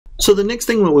So the next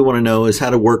thing that we want to know is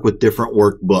how to work with different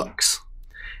workbooks.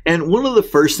 And one of the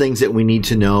first things that we need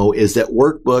to know is that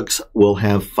workbooks will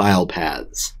have file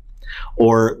paths,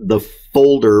 or the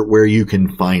folder where you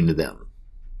can find them.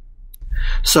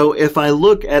 So if I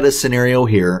look at a scenario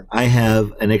here, I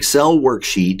have an Excel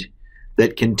worksheet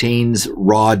that contains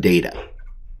raw data.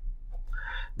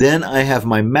 Then I have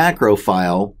my macro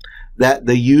file that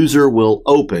the user will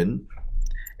open,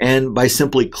 and by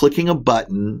simply clicking a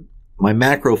button, my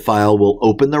macro file will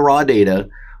open the raw data,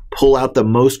 pull out the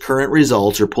most current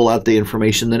results or pull out the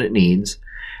information that it needs,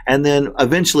 and then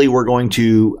eventually we're going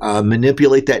to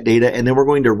manipulate that data, and then we're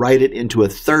going to write it into a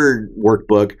third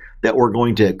workbook that we're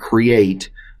going to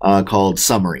create called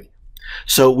summary.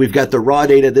 So we've got the raw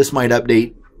data. This might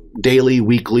update daily,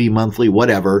 weekly, monthly,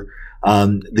 whatever.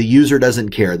 The user doesn't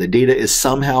care. The data is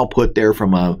somehow put there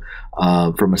from a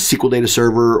SQL data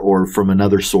server or from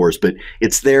another source, but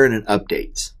it's there and it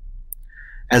updates.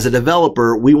 As a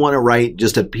developer, we want to write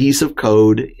just a piece of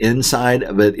code inside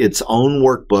of its own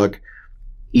workbook,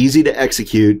 easy to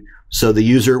execute, so the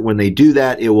user, when they do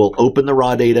that, it will open the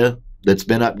raw data that's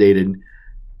been updated,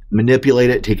 manipulate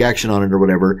it, take action on it or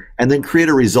whatever, and then create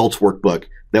a results workbook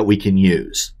that we can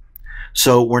use.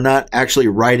 So we're not actually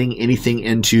writing anything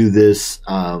into this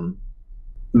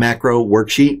macro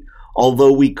worksheet,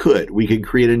 although we could. We could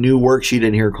create a new worksheet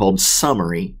in here called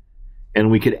summary, and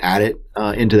we could add it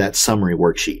into that summary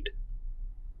worksheet.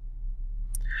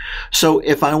 So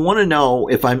if I want to know,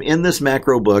 if I'm in this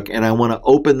macro book and I want to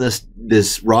open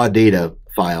this raw data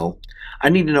file, I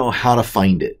need to know how to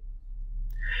find it.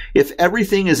 If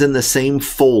everything is in the same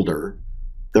folder,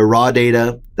 the raw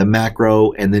data, the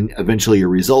macro, and then eventually your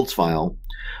results file,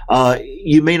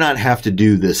 you may not have to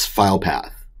do this file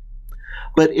path.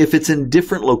 But if it's in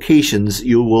different locations,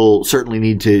 you will certainly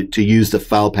need to use the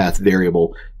file path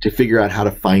variable to figure out how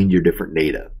to find your different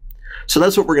data. So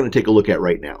that's what we're going to take a look at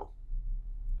right now.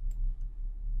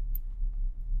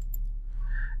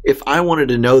 If I wanted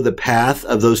to know the path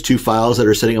of those two files that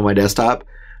are sitting on my desktop,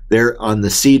 they're on the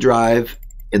C drive,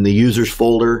 in the users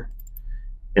folder,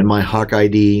 in my Hawk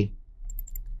ID,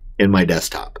 in my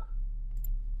desktop.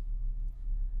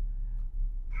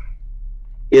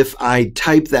 If I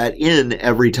type that in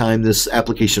every time this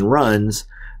application runs,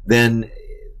 then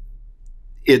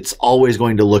it's always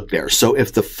going to look there. So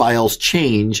if the files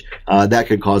change, that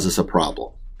could cause us a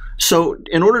problem. So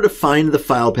in order to find the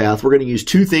file path, we're going to use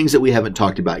two things that we haven't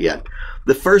talked about yet.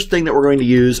 The first thing that we're going to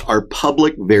use are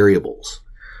public variables.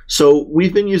 So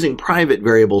we've been using private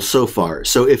variables so far.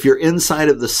 So if you're inside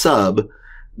of the sub,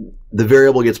 the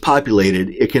variable gets populated.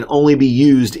 It can only be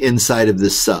used inside of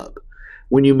this sub.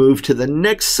 When you move to the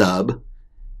next sub,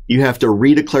 you have to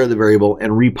redeclare the variable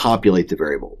and repopulate the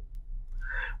variable.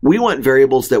 We want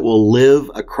variables that will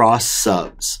live across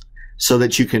subs so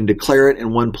that you can declare it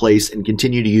in one place and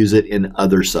continue to use it in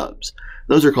other subs.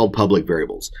 Those are called public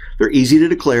variables. They're easy to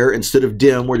declare. Instead of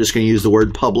dim, we're just going to use the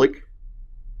word public.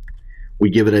 We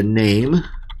give it a name,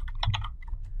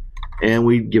 and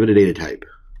we give it a data type.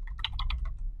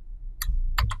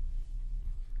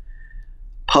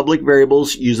 Public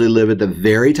variables usually live at the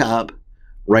very top,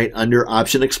 right under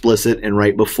option explicit, and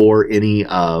right before any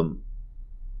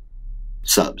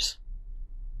subs.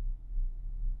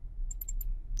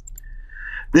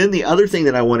 Then the other thing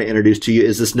that I want to introduce to you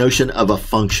is this notion of a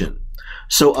function.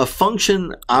 So a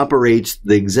function operates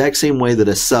the exact same way that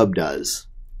a sub does.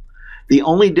 The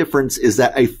only difference is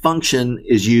that a function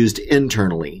is used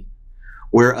internally,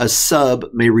 where a sub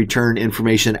may return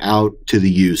information out to the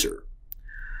user.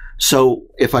 So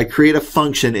if I create a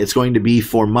function, it's going to be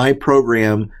for my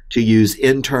program to use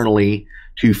internally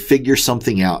to figure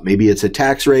something out. Maybe it's a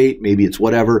tax rate, maybe it's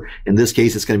whatever. In this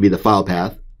case, it's going to be the file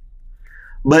path.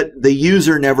 But the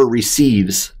user never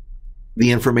receives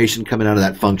the information coming out of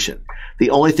that function. The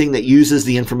only thing that uses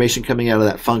the information coming out of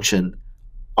that function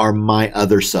are my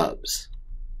other subs.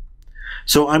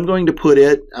 So I'm going to put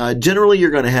it, generally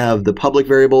you're going to have the public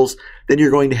variables, then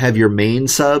you're going to have your main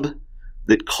sub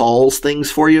that calls things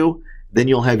for you, then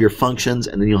you'll have your functions,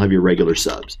 and then you'll have your regular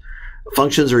subs.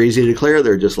 Functions are easy to declare.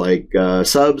 They're just like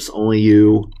subs, only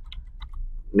you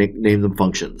name them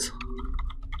functions.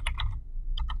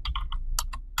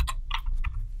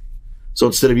 So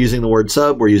instead of using the word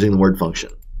sub, we're using the word function.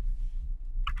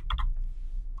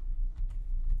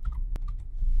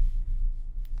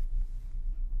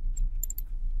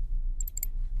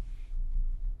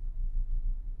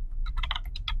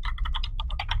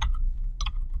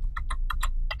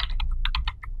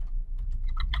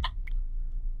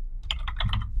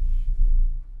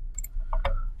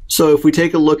 So if we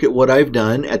take a look at what I've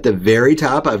done, at the very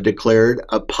top, I've declared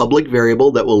a public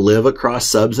variable that will live across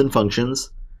subs and functions.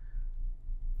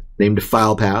 named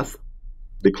filepath,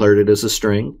 declared it as a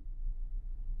string.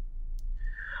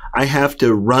 I have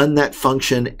to run that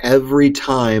function every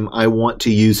time I want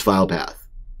to use filepath.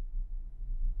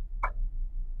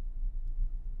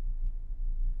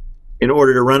 In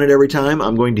order to run it every time,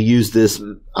 I'm going to use this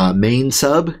main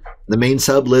sub. The main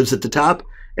sub lives at the top,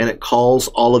 and it calls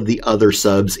all of the other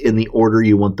subs in the order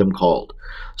you want them called.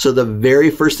 So the very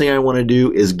first thing I want to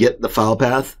do is get the file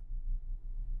path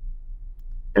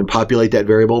and populate that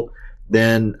variable.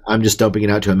 Then I'm just dumping it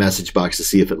out to a message box to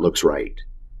see if it looks right.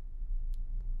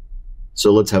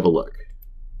 So let's have a look.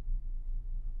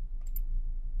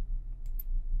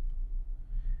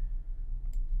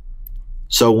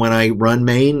 So when I run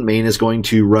main is going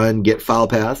to run get file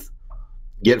path.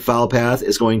 Get file path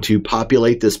is going to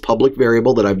populate this public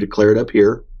variable that I've declared up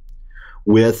here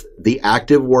with the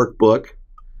active workbook,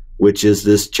 which is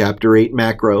this chapter 8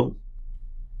 macro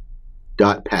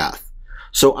dot path.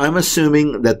 So I'm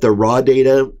assuming that the raw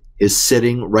data is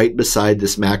sitting right beside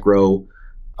this macro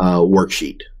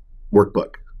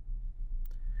workbook,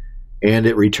 and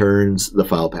it returns the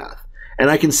file path. And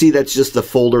I can see that's just the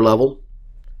folder level,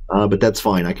 but that's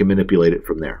fine. I can manipulate it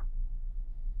from there.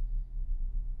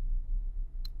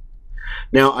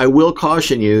 Now, I will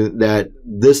caution you that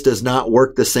this does not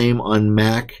work the same on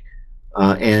Mac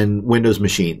and Windows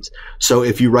machines. So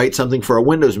if you write something for a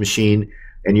Windows machine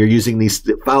and you're using these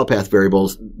file path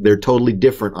variables, they're totally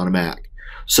different on a Mac.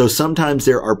 So sometimes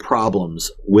there are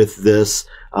problems with this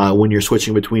when you're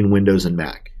switching between Windows and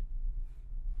Mac.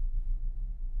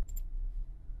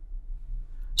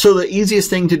 So the easiest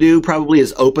thing to do probably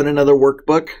is open another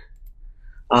workbook.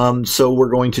 So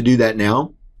we're going to do that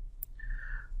now.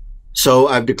 So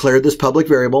I've declared this public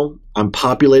variable. I'm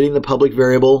populating the public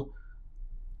variable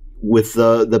with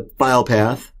the file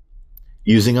path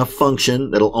using a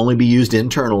function that'll only be used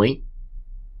internally.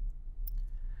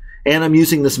 And I'm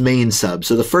using this main sub.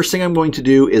 So the first thing I'm going to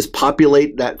do is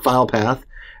populate that file path.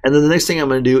 And then the next thing I'm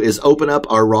going to do is open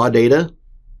up our raw data,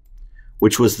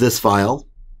 which was this file.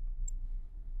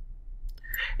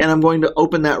 And I'm going to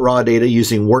open that raw data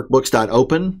using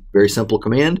workbooks.open, very simple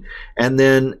command. And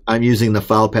then I'm using the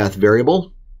file path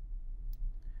variable.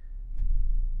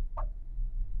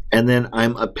 And then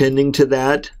I'm appending to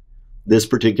that this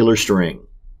particular string.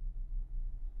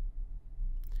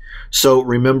 So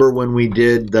remember when we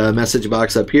did the message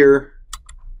box up here,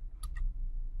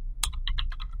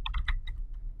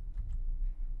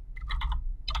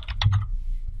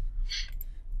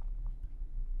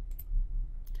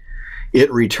 it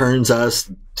returns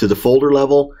us to the folder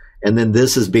level, and then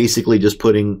this is basically just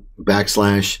putting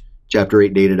 / chapter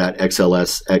 8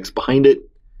 data.xlsx behind it.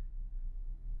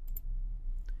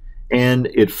 And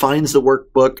it finds the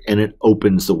workbook and it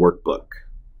opens the workbook.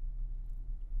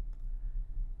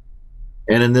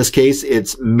 And in this case,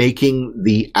 it's making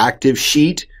the active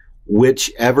sheet,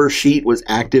 whichever sheet was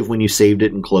active when you saved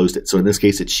it and closed it. So in this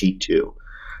case, it's sheet 2.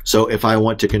 So if I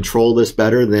want to control this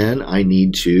better, then I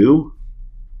need to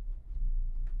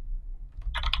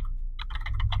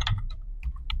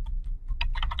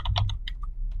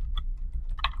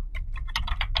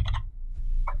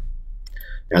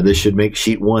now this should make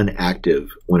sheet 1 active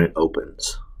when it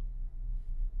opens.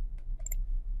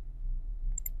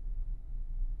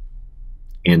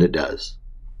 And it does.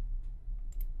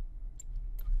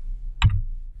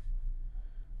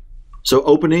 So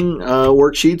opening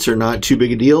worksheets are not too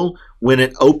big a deal. When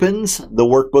it opens, the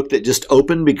workbook that just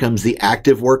opened becomes the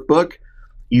active workbook.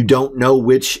 You don't know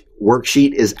which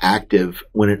worksheet is active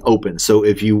when it opens. So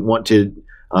if you want to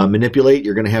manipulate,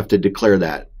 you're going to have to declare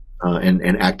that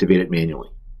and activate it manually.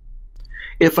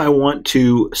 If I want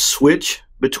to switch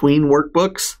between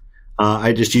workbooks,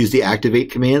 I just use the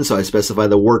activate command. So I specify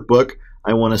the workbook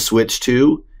I want to switch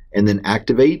to and then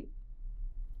activate.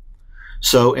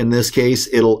 So in this case,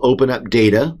 it'll open up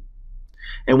data.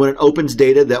 And when it opens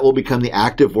data, that will become the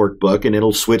active workbook and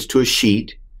it'll switch to a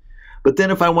sheet. But then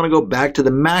if I want to go back to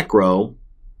the macro,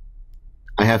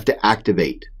 I have to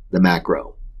activate the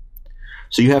macro.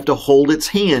 So you have to hold its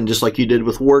hand just like you did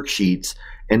with worksheets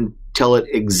and tell it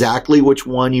exactly which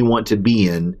one you want to be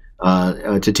in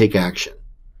to take action.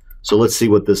 So let's see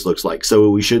what this looks like. So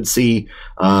we should see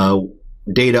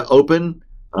data open,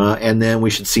 and then we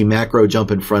should see macro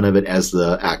jump in front of it as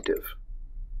the active.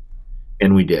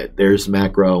 And we did. There's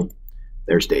macro,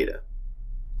 there's data.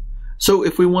 So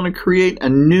if we want to create a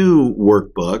new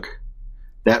workbook,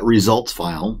 that results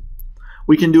file,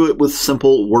 we can do it with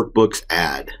simple workbooks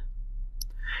add.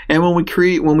 And when we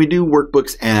do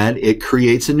workbooks add, it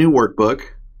creates a new workbook,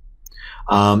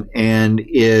 and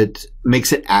it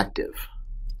makes it active.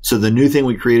 So the new thing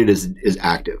we created is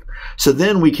active. So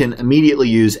then we can immediately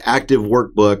use active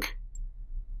workbook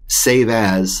save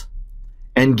as,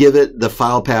 and give it the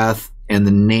file path and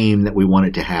the name that we want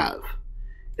it to have.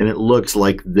 And it looks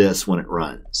like this when it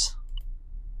runs.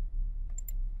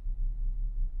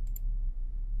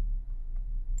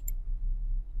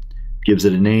 Gives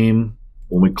it a name.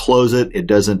 When we close it, it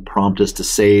doesn't prompt us to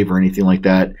save or anything like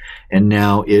that. And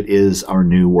now it is our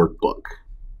new workbook.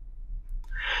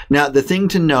 Now, the thing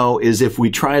to know is if we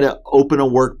try to open a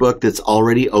workbook that's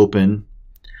already open,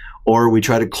 or we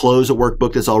try to close a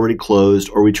workbook that's already closed,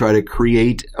 or we try to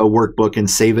create a workbook and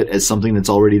save it as something that's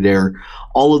already there,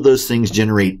 all of those things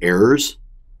generate errors.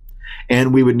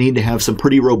 And we would need to have some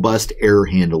pretty robust error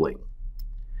handling.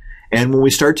 And when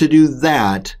we start to do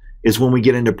that is when we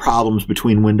get into problems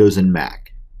between Windows and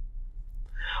Mac.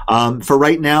 For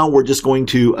right now, we're just going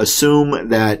to assume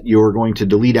that you're going to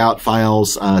delete out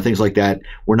files, things like that.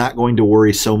 We're not going to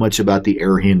worry so much about the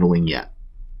error handling yet.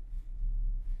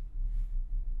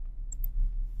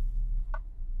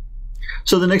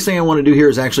 So the next thing I want to do here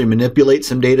is actually manipulate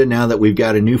some data now that we've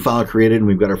got a new file created and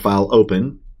we've got our file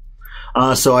open.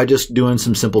 So I'm just doing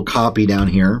some simple copy down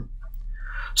here.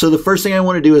 So the first thing I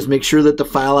want to do is make sure that the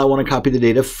file I want to copy the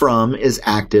data from is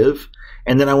active.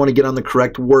 And then I want to get on the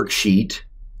correct worksheet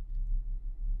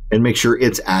and make sure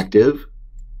it's active.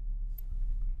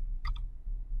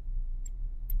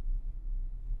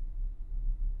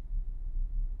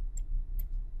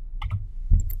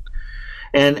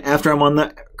 And after I'm on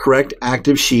the correct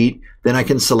active sheet, then I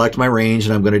can select my range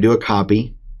and I'm going to do a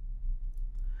copy.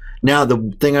 Now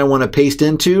the thing I want to paste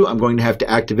into, I'm going to have to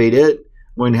activate it.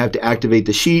 I'm going to have to activate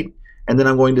the sheet, and then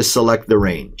I'm going to select the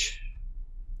range.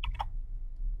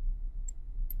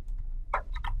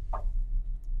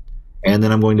 And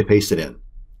then I'm going to paste it in.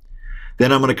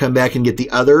 Then I'm going to come back and get the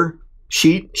other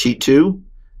sheet, sheet 2.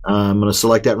 I'm going to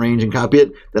select that range and copy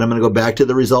it. Then I'm going to go back to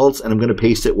the results, and I'm going to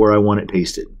paste it where I want it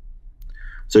pasted.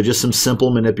 So just some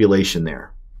simple manipulation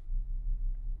there.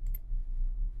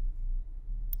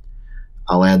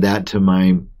 I'll add that to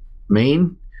my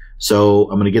main. So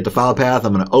I'm going to get the file path,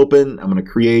 I'm going to open, I'm going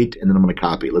to create, and then I'm going to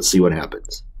copy. Let's see what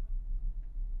happens.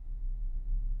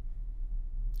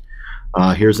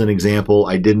 Here's an example.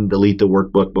 I didn't delete the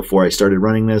workbook before I started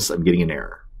running this. I'm getting an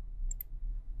error.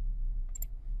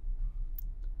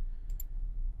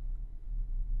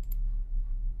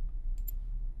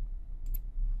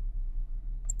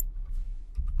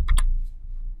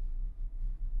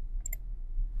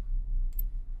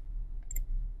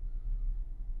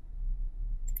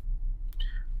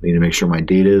 I need to make sure my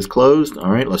data is closed. All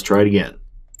right, let's try it again.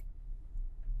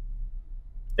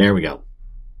 There we go.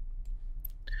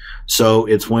 So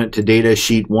it's went to data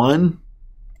sheet 1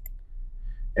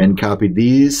 and copied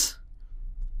these,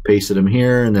 pasted them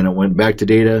here, and then it went back to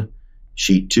data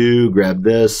sheet 2, grabbed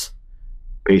this,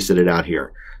 pasted it out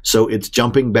here. So it's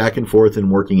jumping back and forth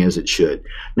and working as it should.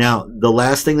 Now, the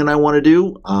last thing that I want to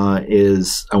do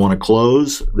is I want to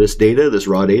close this data, this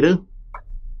raw data.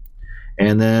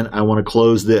 And then I want to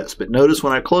close this. But notice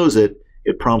when I close it,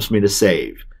 it prompts me to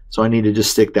save. So I need to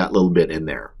just stick that little bit in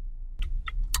there.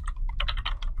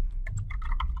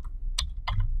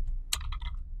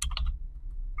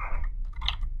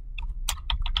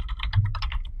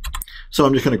 So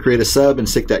I'm just going to create a sub and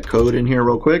stick that code in here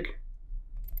real quick.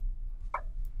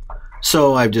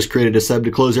 So I've just created a sub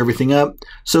to close everything up.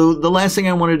 So the last thing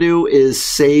I want to do is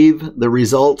save the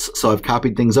results. So I've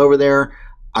copied things over there.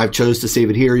 I've chose to save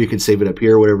it here. You can save it up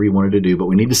here, whatever you wanted to do, but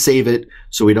we need to save it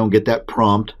so we don't get that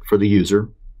prompt for the user.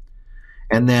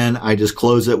 And then I just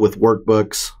close it with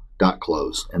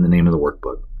workbooks.close and the name of the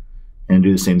workbook, and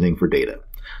do the same thing for data.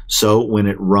 So when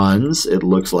it runs, it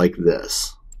looks like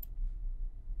this.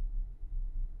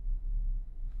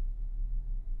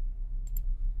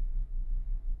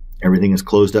 Everything is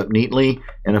closed up neatly,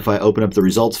 and if I open up the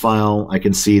results file, I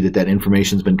can see that that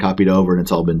information's been copied over and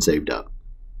it's all been saved up.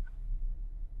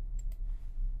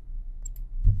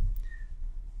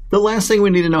 The last thing we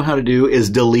need to know how to do is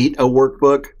delete a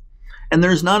workbook. And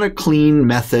there's not a clean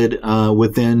method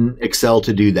within Excel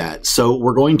to do that. So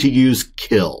we're going to use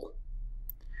kill.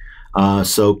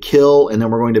 So kill, and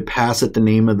then we're going to pass it the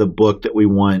name of the book that we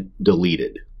want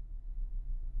deleted.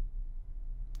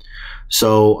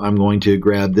 So I'm going to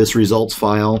grab this results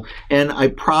file, and I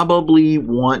probably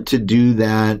want to do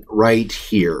that right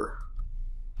here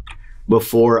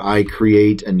before I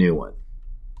create a new one.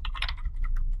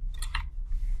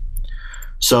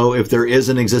 So if there is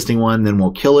an existing one, then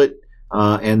we'll kill it,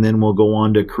 and then we'll go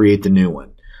on to create the new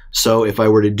one. So if I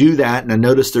were to do that, and I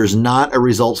notice there's not a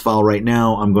results file right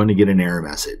now, I'm going to get an error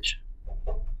message.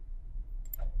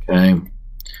 Okay.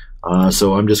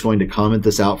 So I'm just going to comment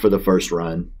this out for the first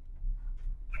run.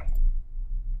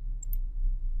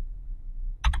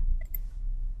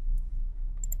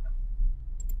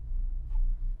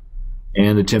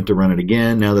 and attempt to run it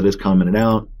again now that it's commented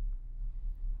out.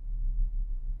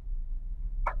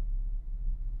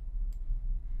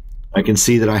 I can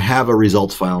see that I have a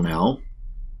results file now.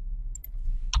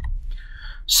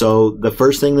 So the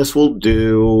first thing this will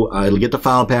do, it'll get the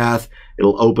file path,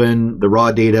 it'll open the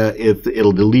raw data,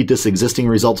 it'll delete this existing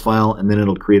results file, and then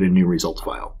it'll create a new results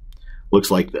file.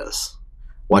 Looks like this.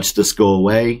 Watch this go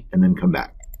away and then come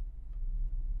back.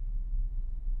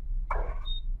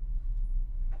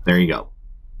 There you go.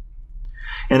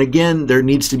 And again, there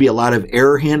needs to be a lot of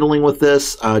error handling with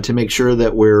this to make sure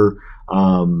that we're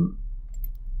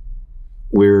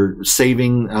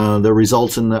saving the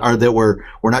results or that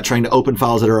we're not trying to open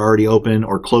files that are already open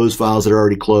or close files that are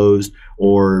already closed,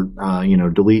 or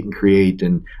delete and create,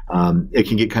 and it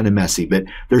can get kind of messy. But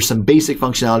there's some basic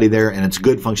functionality there, and it's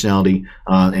good functionality,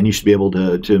 and you should be able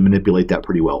to manipulate that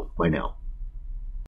pretty well by now.